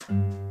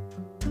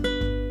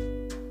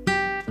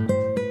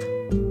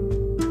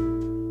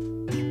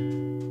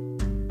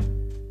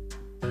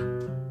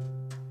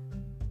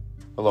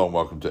Hello and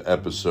welcome to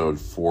episode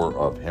 4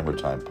 of Hammer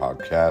Time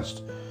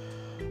Podcast.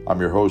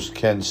 I'm your host,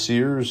 Ken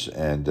Sears,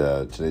 and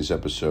today's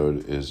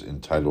episode is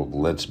entitled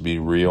Let's Be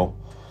Real.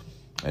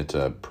 It's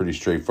a pretty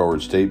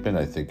straightforward statement.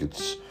 I think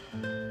it's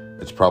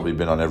probably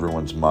been on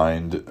everyone's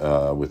mind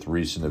with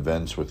recent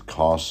events, with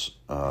costs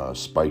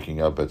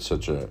spiking up at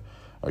such a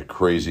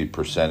crazy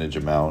percentage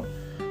amount,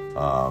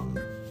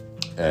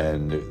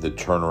 and the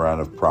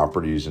turnaround of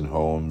properties and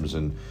homes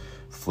and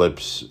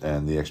flips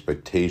and the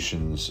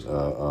expectations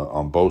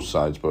on both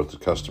sides, both the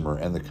customer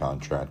and the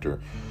contractor.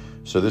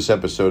 So this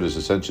episode is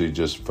essentially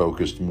just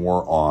focused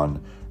more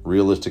on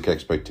realistic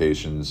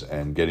expectations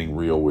and getting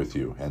real with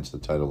you, hence the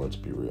title, Let's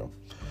Be Real.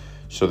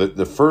 So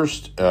the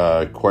first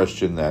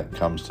question that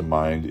comes to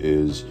mind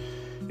is,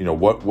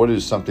 what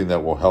is something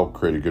that will help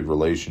create a good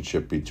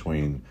relationship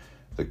between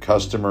the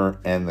customer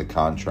and the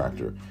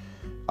contractor?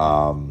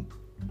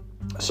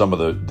 Some of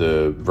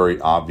the very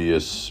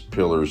obvious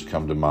pillars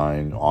come to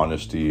mind: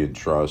 honesty and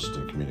trust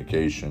and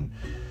communication.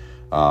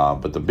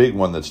 But the big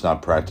one that's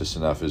not practiced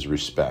enough is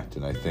respect.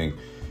 And I think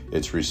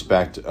it's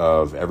respect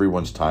of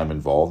everyone's time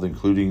involved,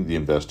 including the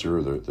investor,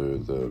 or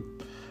the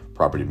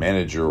property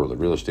manager, or the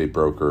real estate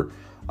broker,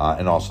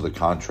 and also the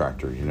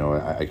contractor.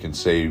 I can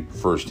say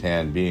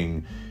firsthand,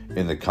 being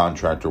in the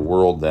contractor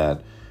world,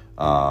 that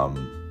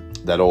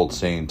that old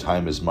saying,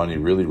 time is money,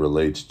 really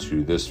relates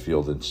to this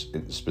field,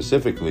 and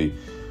specifically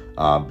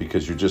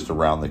because you're just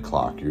around the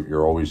clock.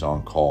 You're always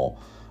on call.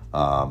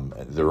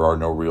 There are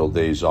no real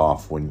days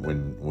off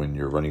when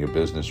you're running a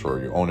business,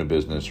 or you own a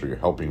business, or you're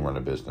helping run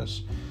a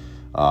business.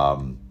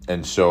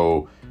 And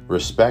so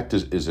respect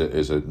is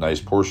a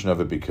nice portion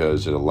of it,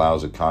 because it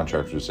allows a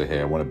contractor to say, hey,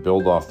 I want to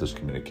build off this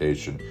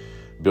communication,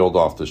 build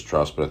off this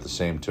trust, but at the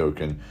same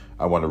token,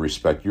 I want to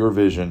respect your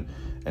vision,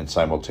 and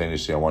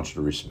simultaneously I want you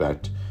to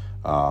respect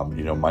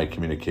my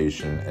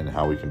communication and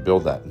how we can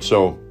build that. And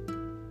so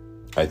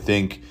I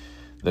think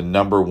the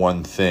number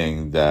one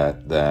thing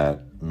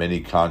that many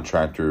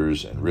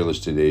contractors and real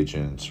estate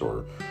agents,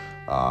 or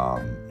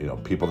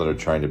people that are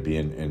trying to be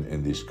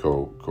in these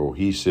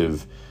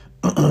cohesive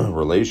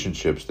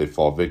relationships, they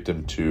fall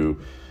victim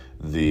to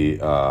the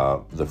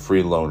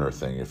free loaner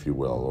thing, if you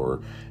will,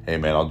 or, hey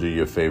man, I'll do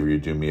you a favor, you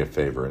do me a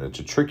favor. And it's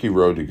a tricky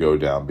road to go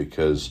down,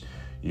 because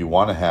you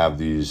want to have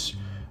these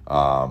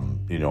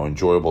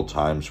enjoyable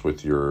times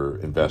with your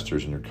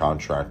investors and your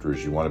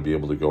contractors. You want to be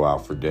able to go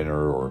out for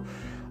dinner, or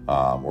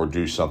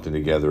do something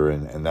together,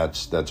 and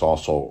that's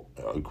also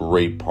a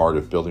great part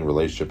of building a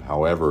relationship.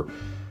 However,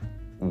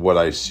 what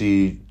I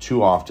see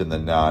too often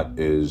than not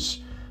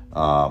is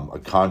a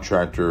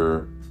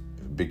contractor,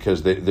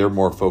 because they're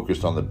more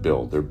focused on the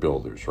build. They're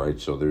builders, right?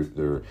 So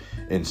they're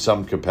in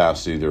some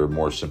capacity, they're a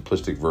more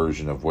simplistic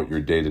version of what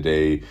your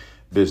day-to-day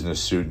business,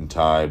 suit and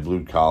tie,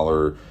 blue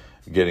collar,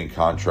 getting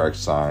contracts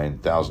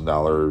signed,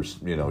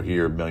 $1,000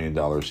 here, $1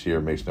 million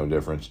here, makes no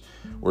difference.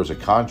 Whereas a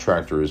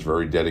contractor is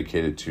very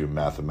dedicated to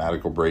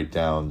mathematical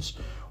breakdowns,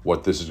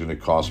 what this is going to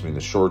cost me in the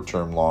short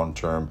term, long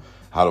term,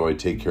 how do I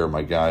take care of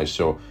my guys?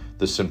 So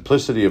the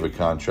simplicity of a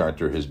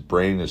contractor, his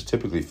brain is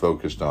typically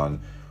focused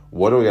on,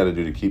 what do I got to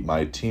do to keep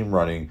my team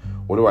running?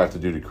 What do I have to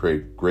do to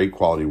create great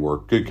quality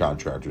work? Good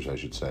contractors, I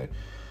should say.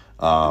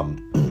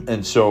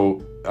 And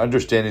so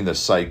understanding the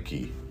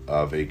psyche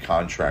of a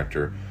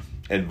contractor,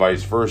 and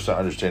vice versa,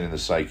 understanding the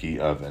psyche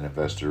of an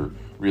investor,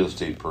 real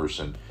estate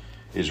person,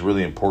 is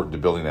really important to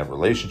building that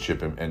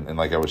relationship. And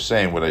like I was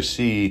saying, what I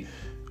see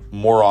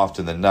more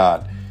often than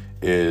not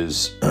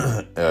is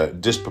a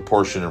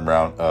disproportionate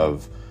amount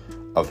of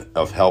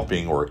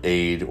helping, or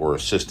aid, or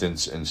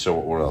assistance. And so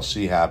what I'll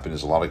see happen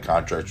is a lot of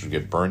contractors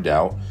get burned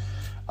out.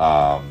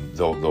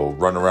 They'll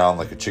run around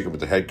like a chicken with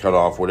the head cut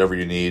off, whatever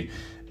you need.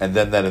 And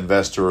then that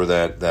investor, or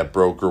that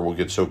broker, will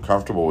get so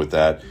comfortable with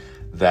that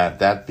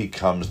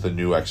becomes the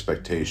new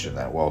expectation,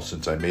 that, well,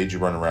 since I made you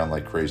run around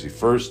like crazy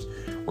first,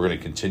 we're going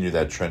to continue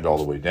that trend all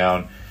the way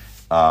down.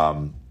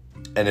 And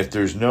if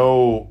there's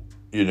no,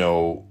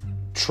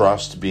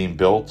 trust being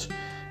built,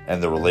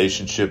 and the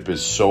relationship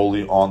is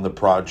solely on the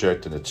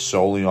project and it's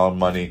solely on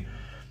money,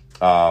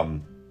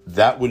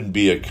 that wouldn't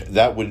be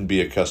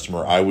a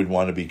customer I would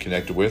want to be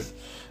connected with,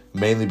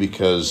 mainly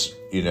because,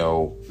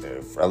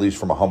 at least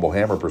from a Humble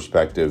Hammer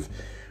perspective,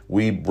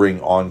 we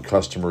bring on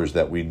customers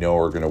that we know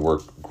are going to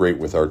work great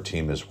with our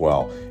team as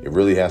well. It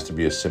really has to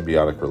be a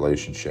symbiotic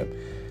relationship.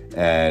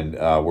 And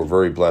we're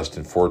very blessed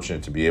and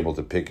fortunate to be able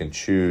to pick and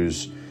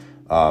choose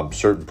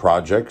certain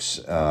projects.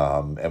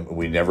 And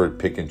we never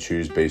pick and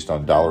choose based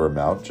on dollar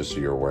amount, just so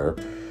you're aware.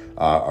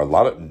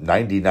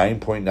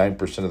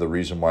 99.9% of the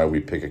reason why we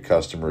pick a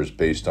customer is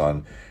based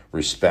on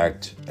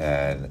respect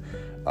and,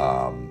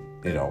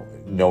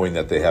 knowing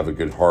that they have a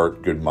good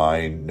heart, good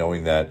mind,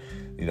 knowing that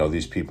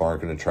these people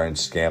aren't going to try and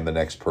scam the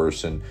next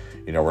person.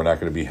 We're not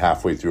going to be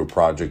halfway through a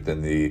project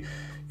and the,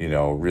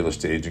 real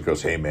estate agent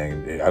goes, hey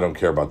man, I don't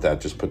care about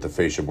that. Just put the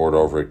fascia board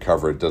over it,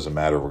 cover it. Doesn't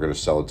matter. We're going to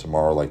sell it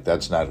tomorrow. Like,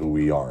 that's not who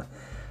we are.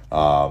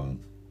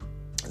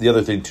 The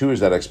other thing too is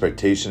that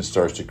expectation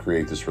starts to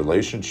create this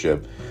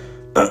relationship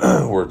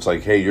where it's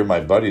like, hey, you're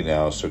my buddy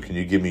now, so can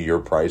you give me your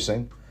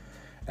pricing?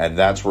 And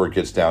that's where it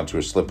gets down to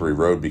a slippery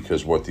road,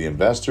 because what the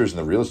investors and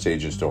the real estate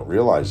agents don't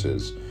realize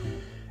is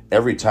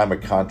every time a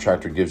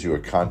contractor gives you a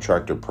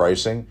contractor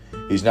pricing,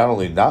 he's not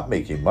only not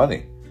making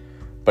money,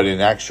 but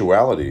in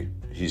actuality,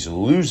 he's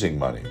losing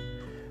money,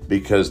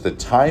 because the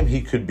time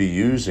he could be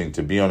using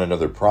to be on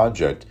another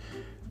project,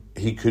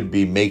 he could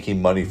be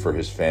making money for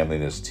his family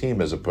and his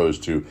team as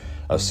opposed to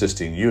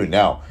assisting you.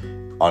 Now,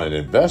 on an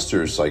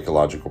investor's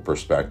psychological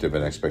perspective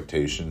and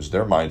expectations,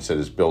 their mindset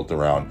is built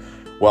around,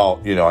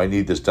 well, I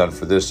need this done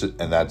for this,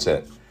 and that's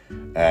it.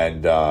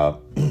 And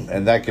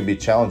that can be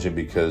challenging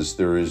because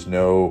there's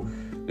no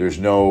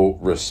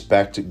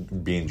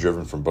respect being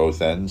driven from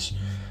both ends.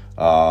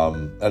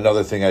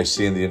 Another thing I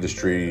see in the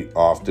industry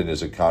often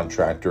is a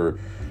contractor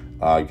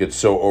gets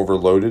so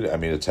overloaded. I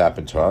mean, it's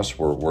happened to us.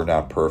 We're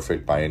not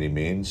perfect by any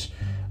means.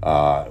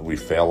 We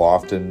fail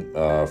often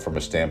from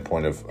a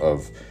standpoint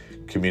of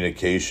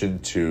communication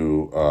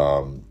to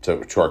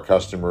our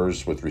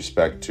customers with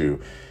respect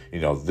to,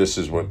 this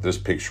is what this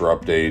picture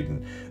update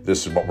and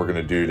this is what we're going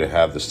to do to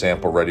have the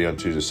sample ready on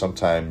Tuesday.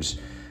 Sometimes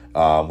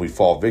we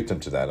fall victim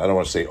to that. I don't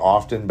want to say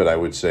often, but I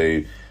would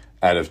say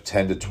out of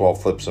 10 to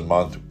 12 flips a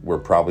month, we're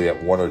probably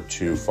at 1 or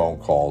 2 phone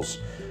calls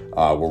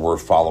where we're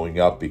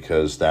following up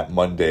because that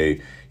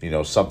Monday,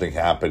 something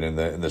happened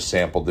and the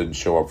sample didn't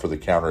show up for the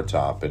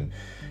countertop, and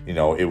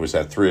it was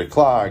at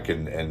 3:00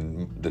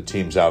 and the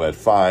team's out at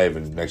 5,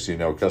 and next thing you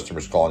know,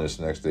 customers calling us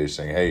the next day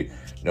saying, hey,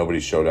 nobody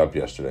showed up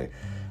yesterday.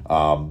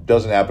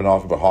 Doesn't happen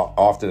often, but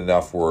often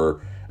enough where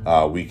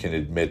we can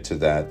admit to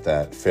that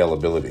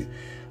failability.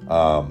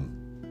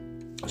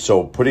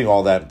 So putting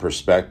all that in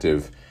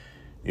perspective,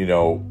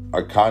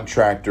 a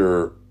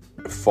contractor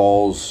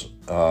falls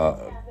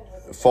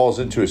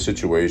into a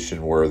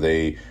situation where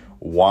they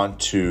want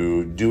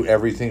to do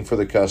everything for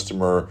the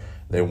customer.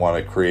 They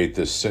want to create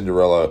this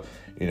Cinderella,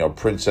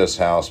 princess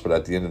house. But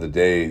at the end of the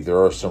day,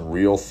 there are some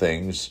real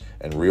things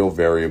and real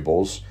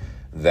variables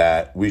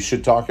that we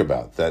should talk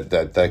about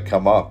that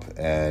come up.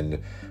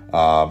 And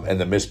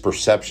the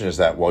misperception is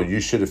that, well, you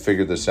should have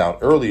figured this out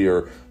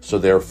earlier, so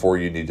therefore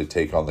you need to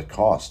take on the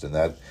cost. And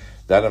that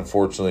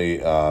unfortunately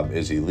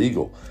is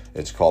illegal.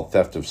 It's called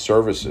theft of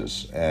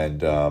services.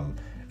 And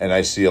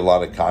I see a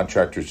lot of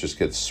contractors just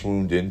get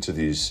swooned into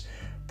these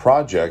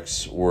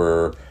projects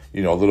where,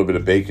 a little bit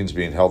of bacon's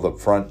being held up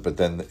front, but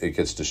then it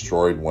gets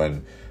destroyed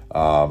when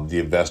the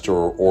investor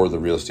or the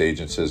real estate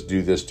agent says,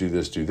 do this, do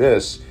this, do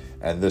this,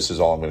 and this is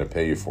all I'm going to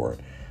pay you for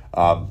it.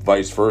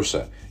 Vice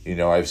versa.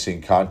 I've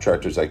seen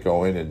contractors that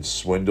go in and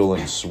swindle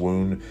and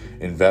swoon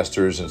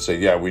investors and say,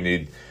 yeah, we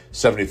need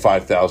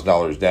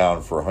 $75,000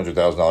 down for a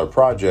 $100,000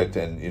 project.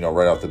 And,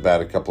 right off the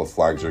bat, a couple of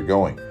flags are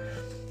going.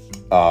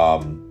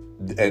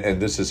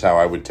 And this is how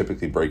I would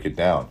typically break it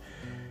down.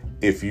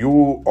 If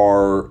you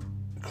are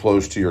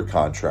close to your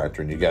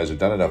contractor and you guys have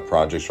done enough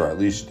projects, or at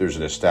least there's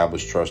an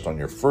established trust on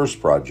your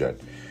first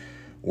project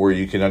where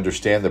you can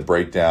understand the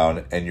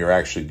breakdown and you're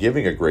actually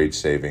giving a great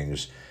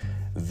savings,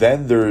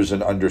 then there's an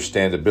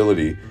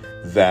understandability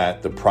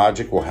that the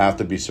project will have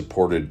to be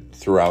supported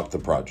throughout the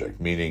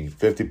project, meaning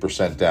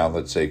 50% down,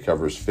 let's say,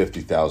 covers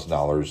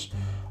 $50,000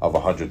 of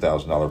a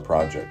 $100,000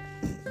 project.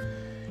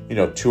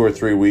 2 or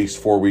 3 weeks,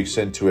 4 weeks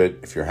into it,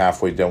 if you're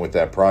halfway done with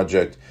that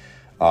project,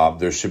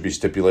 there should be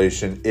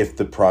stipulation if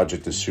the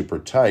project is super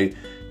tight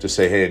to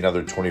say, hey,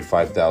 another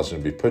 $25,000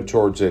 will be put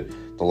towards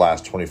it. The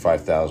last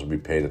 $25,000 will be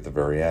paid at the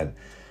very end.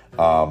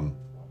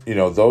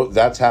 Though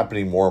that's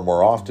happening more and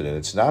more often, and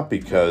it's not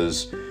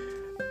because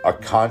a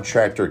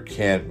contractor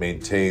can't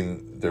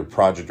maintain their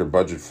project or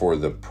budget for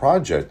the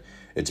project.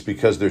 It's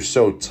because they're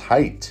so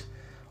tight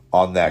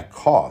on that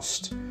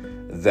cost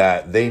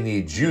that they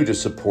need you to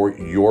support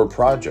your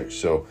project.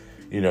 So,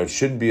 it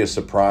shouldn't be a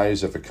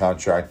surprise if a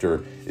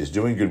contractor is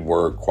doing good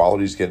work,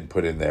 quality's getting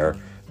put in there,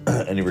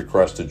 and he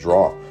requests to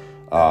draw.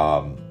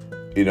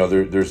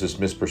 There's this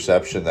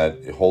misperception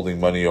that holding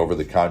money over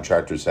the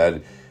contractor's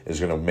head is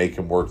going to make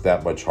him work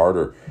that much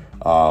harder.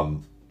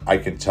 I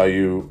can tell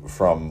you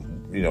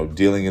from,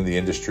 dealing in the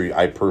industry,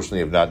 I personally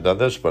have not done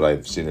this, but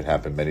I've seen it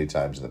happen many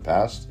times in the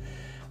past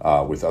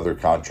with other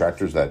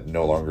contractors that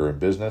no longer in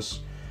business.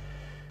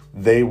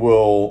 They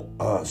will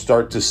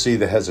start to see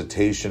the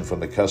hesitation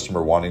from the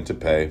customer wanting to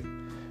pay.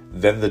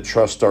 Then the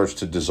trust starts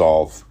to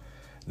dissolve.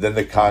 Then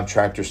the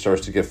contractor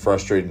starts to get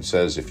frustrated and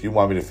says, if you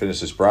want me to finish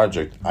this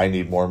project, I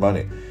need more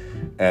money.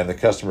 And the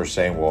customer is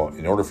saying, well,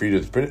 in order for you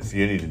to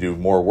you need to do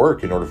more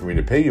work in order for me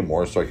to pay you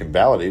more so I can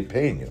validate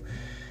paying you.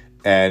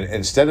 And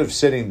instead of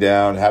sitting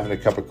down, having a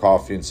cup of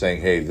coffee and saying,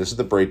 hey, this is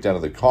the breakdown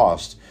of the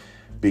cost,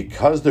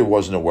 because there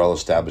wasn't a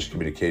well-established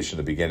communication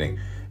at the beginning,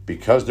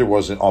 because there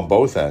wasn't on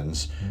both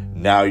ends,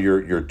 now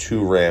you're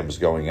two rams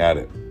going at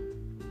it.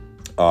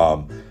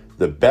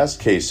 The best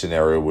case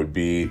scenario would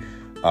be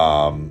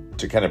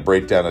to kind of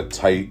break down a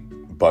tight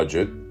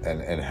budget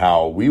and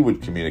how we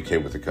would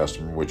communicate with the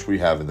customer, which we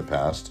have in the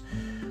past.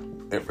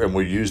 And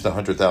we use the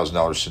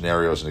 $100,000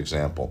 scenario as an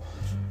example.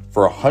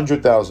 For a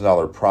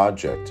 $100,000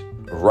 project,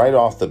 right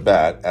off the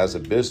bat, as a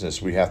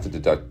business, we have to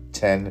deduct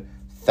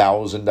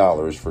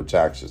 $10,000 for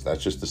taxes.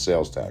 That's just the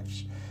sales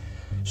tax.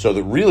 So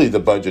that really the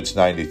budget's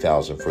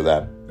 $90,000 for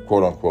that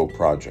quote unquote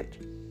project.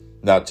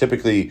 Now,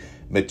 typically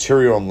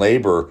material and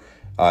labor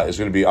is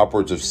going to be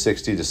upwards of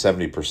 60 to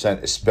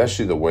 70%,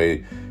 especially the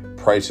way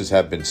prices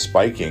have been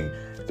spiking.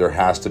 There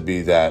has to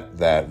be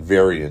that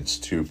variance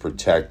to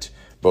protect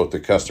both the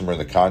customer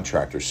and the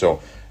contractor.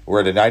 So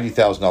we're at a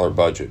 $90,000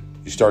 budget.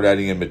 You start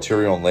adding in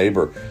material and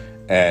labor,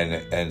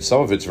 and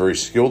some of it's very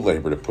skilled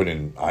labor to put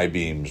in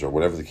I-beams or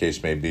whatever the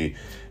case may be.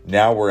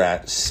 Now we're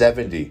at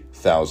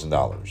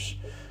 $70,000.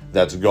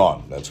 That's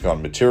gone. That's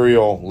gone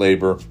material,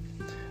 labor.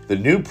 The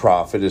new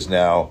profit is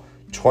now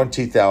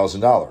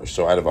 $20,000.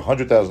 So out of a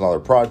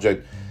 $100,000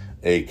 project,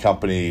 a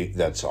company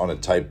that's on a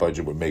tight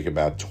budget would make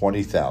about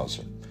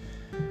 $20,000.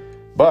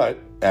 But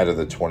out of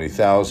the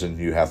 $20,000,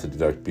 you have to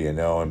deduct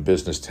B&O and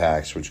business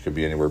tax, which could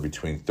be anywhere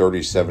between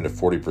 37 to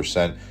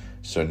 40%.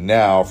 So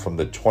now from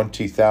the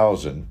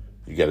 $20,000,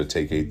 you got to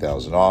take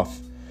 $8,000 off.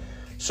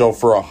 So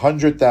for a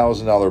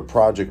 $100,000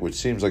 project, which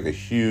seems like a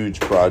huge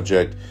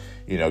project,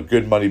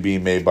 good money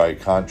being made by a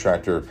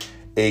contractor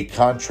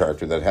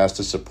that has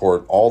to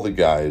support all the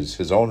guys,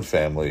 his own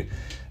family,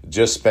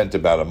 just spent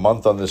about a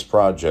month on this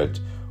project,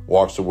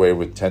 walks away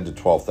with $10,000 to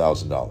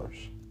 $12,000.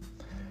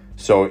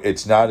 So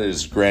it's not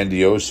as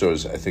grandiose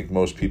as I think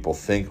most people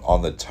think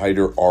on the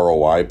tighter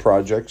ROI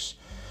projects.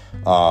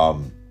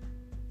 And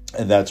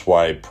that's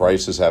why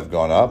prices have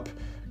gone up.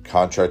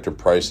 Contractor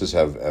prices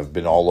have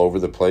been all over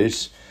the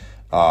place.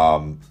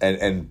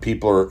 And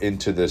people are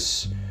into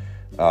this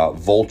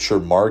vulture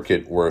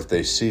market where if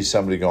they see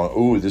somebody going,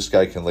 ooh, this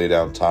guy can lay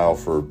down tile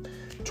for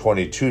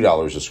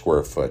 $22 a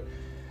square foot.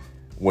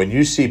 When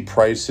you see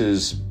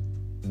prices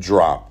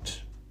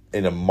dropped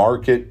in a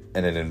market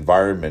and an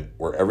environment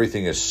where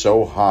everything is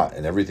so hot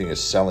and everything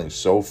is selling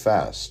so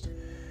fast,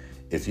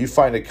 if you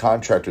find a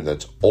contractor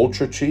that's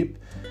ultra cheap,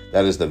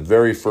 that is the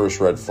very first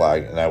red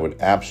flag, and I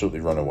would absolutely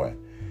run away.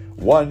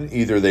 One,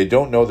 either they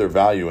don't know their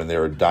value and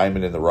they're a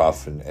diamond in the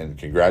rough, and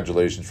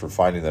congratulations for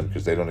finding them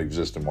because they don't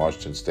exist in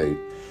Washington State.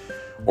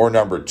 Or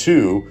number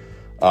two,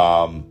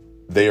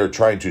 they are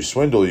trying to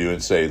swindle you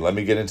and say, let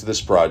me get into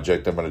this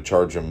project. I'm going to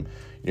charge them,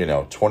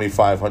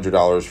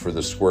 $2,500 for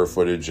the square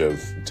footage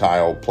of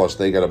tile, plus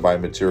they got to buy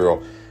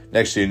material.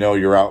 Next thing you know,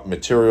 you're out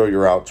material,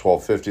 you're out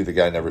 $1,250. The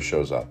guy never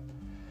shows up.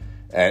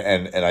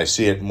 And I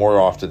see it more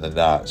often than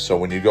not. So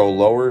when you go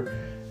lower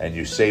and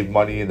you save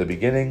money in the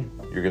beginning,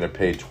 you're going to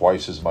pay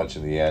twice as much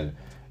in the end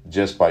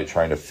just by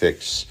trying to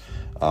fix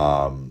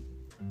those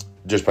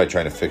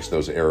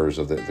errors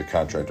of the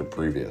contractor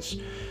previous.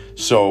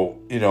 So,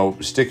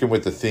 sticking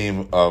with the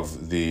theme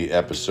of the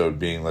episode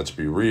being let's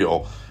be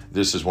real,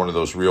 this is one of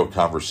those real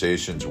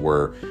conversations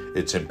where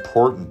it's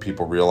important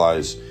people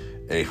realize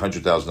a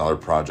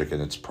 $100,000 project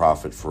and its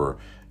profit for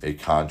a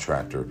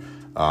contractor.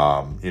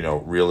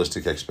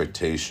 Realistic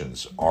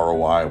expectations,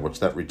 ROI, what's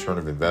that return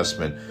of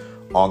investment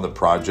on the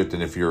project?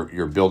 And if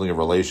you're building a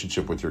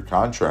relationship with your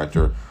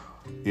contractor,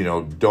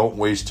 don't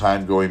waste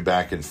time going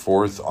back and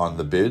forth on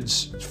the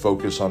bids.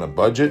 Focus on a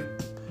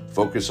budget,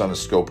 focus on a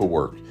scope of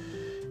work.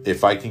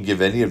 If I can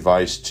give any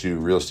advice to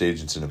real estate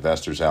agents and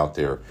investors out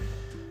there,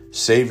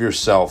 save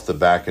yourself the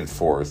back and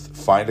forth.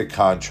 Find a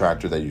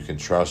contractor that you can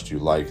trust, you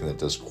like, and that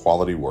does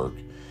quality work.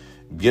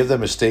 Give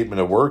them a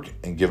statement of work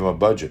and give them a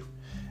budget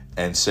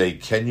and say,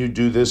 can you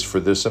do this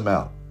for this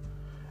amount?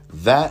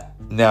 That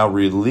now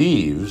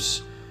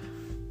relieves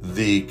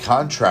the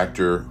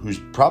contractor who's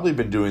probably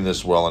been doing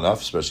this well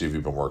enough, especially if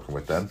you've been working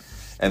with them,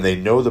 and they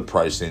know the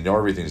price, they know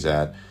everything's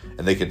at,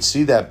 and they can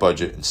see that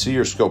budget and see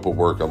your scope of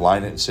work,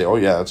 align it and say, oh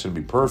yeah, that's going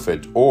to be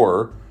perfect.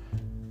 Or,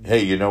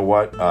 hey, you know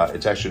what?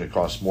 It's actually going to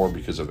cost more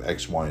because of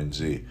X, Y, and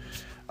Z.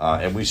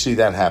 And we see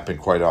that happen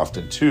quite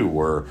often too,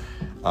 where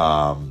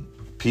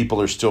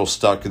people are still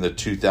stuck in the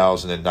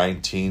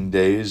 2019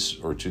 days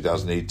or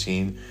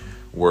 2018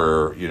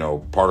 where,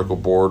 particle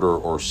board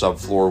or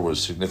subfloor was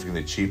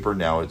significantly cheaper.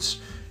 Now it's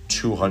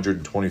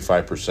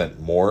 225%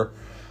 more.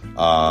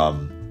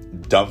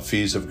 Dump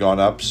fees have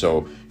gone up.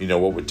 So,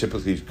 what would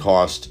typically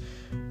cost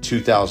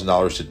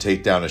 $2,000 to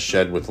take down a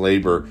shed with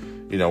labor,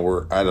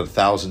 we're at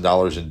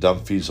 $1,000 in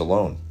dump fees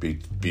alone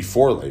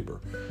before labor,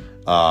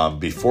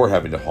 before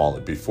having to haul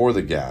it, before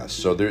the gas.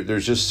 So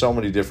there's just so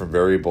many different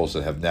variables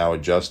that have now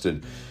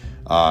adjusted.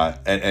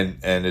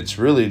 And it's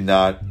really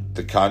not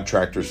the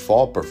contractor's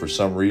fault, but for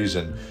some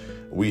reason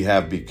we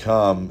have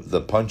become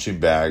the punching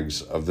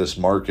bags of this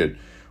market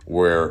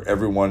where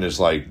everyone is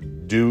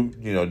like, do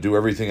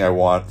everything I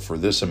want for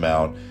this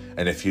amount.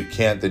 And if you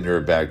can't, then you're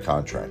a bad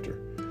contractor.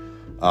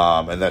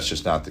 And that's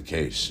just not the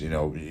case.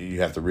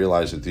 You have to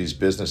realize that these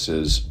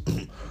businesses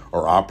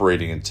are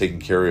operating and taking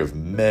care of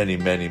many,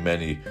 many,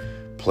 many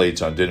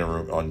plates on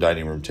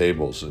dining room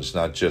tables. And it's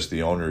not just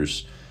the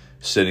owners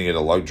sitting at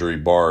a luxury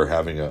bar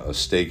having a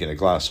steak and a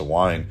glass of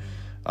wine.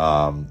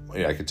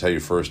 I can tell you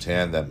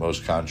firsthand that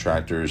most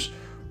contractors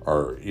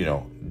are,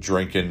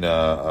 drinking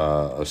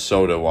a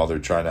soda while they're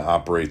trying to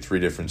operate 3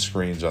 different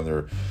screens on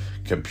their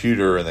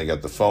computer, and they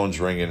got the phones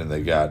ringing, and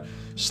they got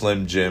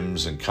Slim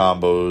Jims and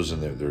combos,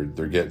 and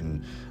they're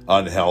getting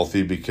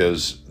unhealthy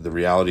because the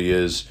reality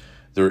is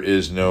there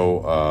is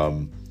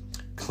no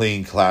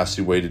clean,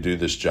 classy way to do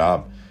this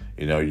job.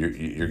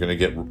 You're gonna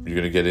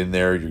get in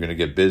there. You're gonna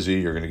get busy.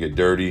 You're gonna get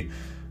dirty,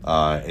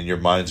 and your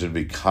mind's gonna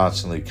be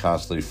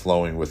constantly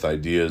flowing with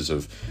ideas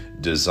of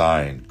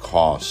design,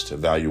 cost,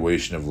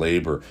 evaluation of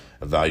labor,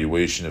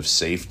 evaluation of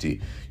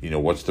safety.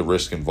 What's the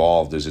risk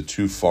involved? Is it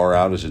too far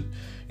out? Is it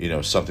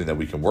something that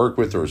we can work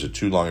with, or is it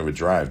too long of a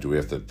drive? Do we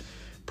have to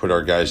put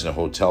our guys in a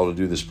hotel to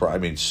do this?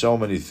 So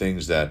many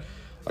things that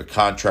a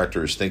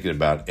contractor is thinking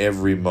about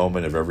every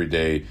moment of every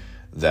day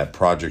that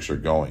projects are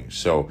going.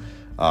 So,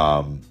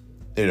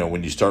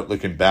 when you start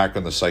looking back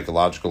on the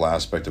psychological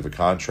aspect of a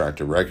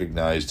contractor,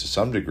 recognize to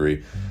some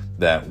degree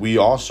that we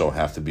also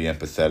have to be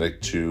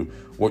empathetic to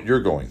what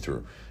you're going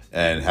through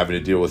and having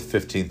to deal with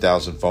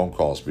 15,000 phone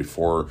calls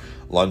before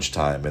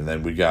lunchtime. And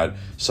then we got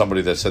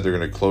somebody that said they're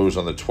going to close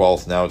on the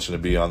 12th. Now it's going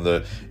to be on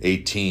the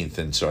 18th.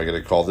 And so I got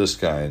to call this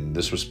guy, and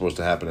this was supposed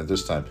to happen at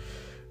this time.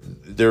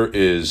 There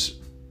is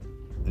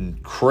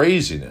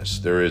craziness.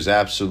 There is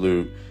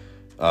absolute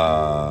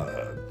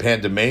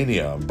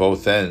pandemania on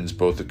both ends,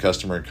 both the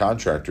customer and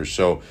contractor.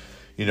 So,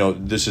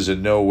 this is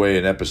in no way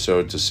an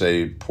episode to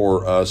say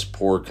poor us,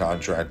 poor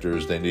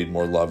contractors, they need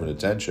more love and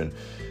attention.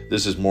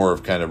 This is more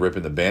of kind of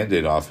ripping the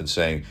Band-Aid off and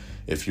saying,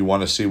 if you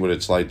want to see what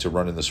it's like to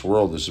run in this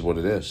world, this is what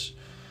it is.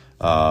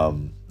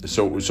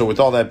 So with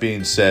all that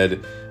being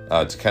said,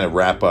 to kind of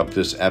wrap up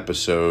this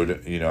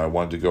episode, I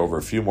wanted to go over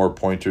a few more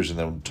pointers and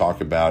then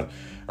talk about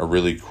a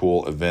really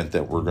cool event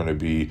that we're going to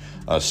be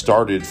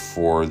started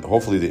for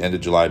hopefully the end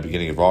of July,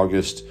 beginning of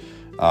August.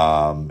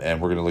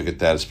 And we're going to look at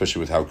that, especially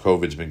with how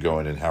COVID's been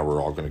going and how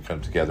we're all going to come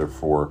together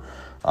for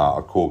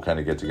a cool kind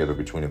of get together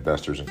between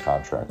investors and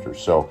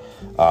contractors. So,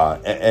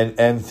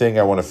 and thing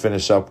I want to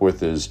finish up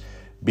with is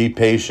be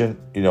patient,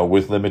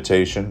 with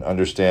limitation.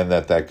 Understand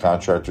that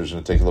contractor is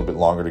going to take a little bit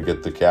longer to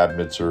get the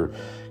cabinets or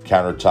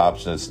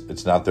countertops, and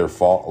it's not their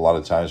fault. A lot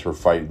of times we're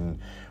fighting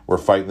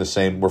the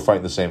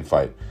same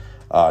fight.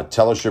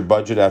 Tell us your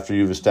budget after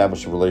you've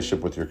established a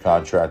relationship with your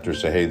contractor.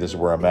 Say, hey, this is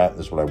where I'm at.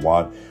 This is what I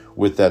want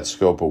with that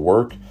scope of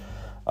work.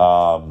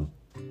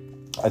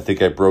 I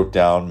think I broke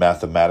down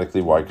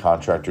mathematically why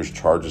contractors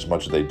charge as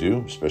much as they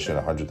do, especially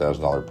on a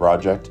 $100,000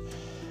 project.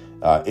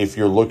 If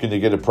you're looking to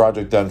get a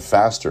project done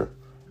faster,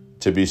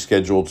 to be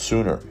scheduled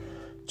sooner,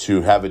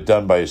 to have it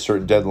done by a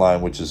certain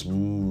deadline, which is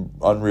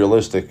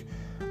unrealistic,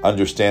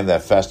 understand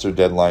that faster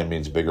deadline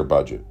means bigger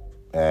budget.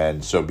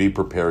 And so be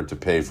prepared to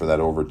pay for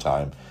that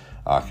overtime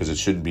because it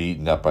shouldn't be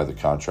eaten up by the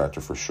contractor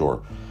for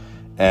sure.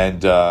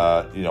 And,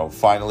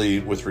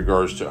 finally, with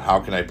regards to how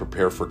can I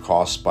prepare for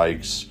cost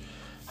spikes,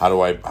 how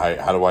do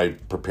I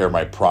prepare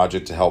my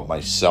project to help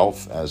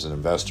myself as an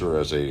investor,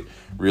 as a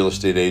real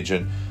estate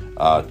agent?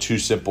 Two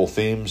simple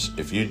themes.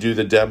 If you do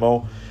the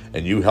demo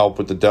and you help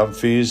with the dump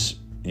fees,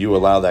 you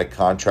allow that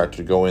contractor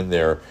to go in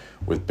there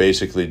with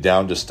basically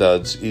down to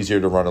studs,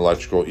 easier to run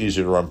electrical,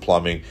 easier to run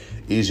plumbing,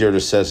 easier to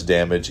assess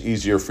damage,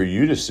 easier for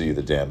you to see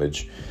the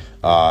damage,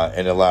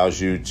 and allows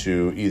you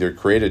to either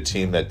create a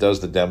team that does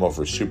the demo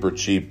for super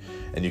cheap,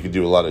 and you can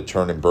do a lot of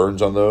turn and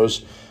burns on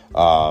those,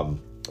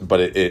 but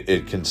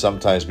it can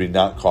sometimes be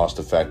not cost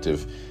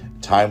effective,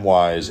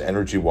 time-wise,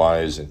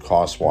 energy-wise, and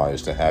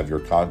cost-wise to have your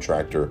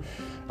contractor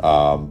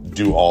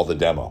do all the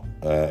demo.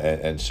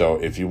 And so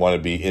if you want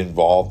to be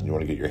involved and you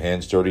want to get your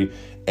hands dirty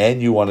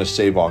and you want to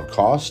save on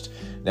cost,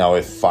 now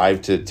if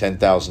 $5,000 to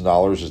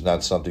 $10,000 is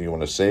not something you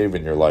want to save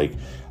and you're like,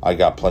 I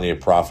got plenty of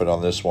profit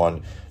on this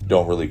one,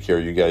 don't really care,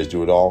 you guys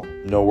do it all,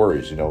 no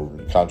worries.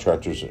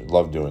 Contractors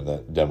love doing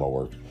that demo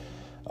work.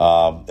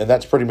 And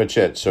that's pretty much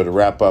it. So to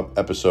wrap up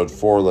episode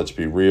 4, let's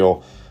be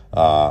real.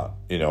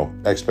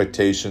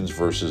 Expectations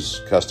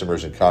versus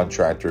customers and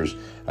contractors.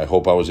 I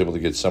hope I was able to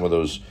get some of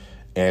those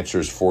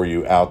answers for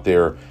you out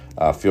there.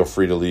 Feel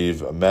free to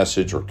leave a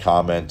message or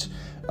comment.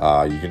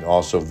 You can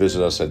also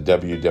visit us at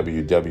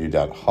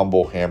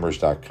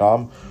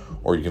www.humblehammers.com,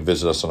 or you can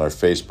visit us on our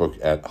Facebook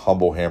at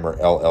Humblehammer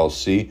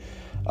LLC.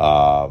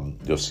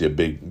 You'll see a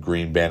big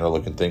green banner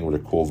looking thing with a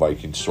cool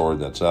Viking sword.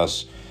 That's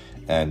us.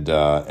 And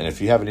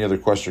if you have any other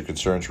questions or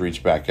concerns,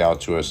 reach back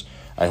out to us.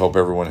 I hope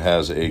everyone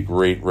has a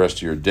great rest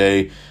of your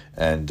day,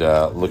 and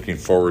looking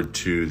forward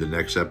to the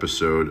next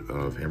episode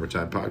of Hammer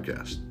Time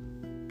Podcast.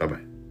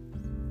 Bye-bye.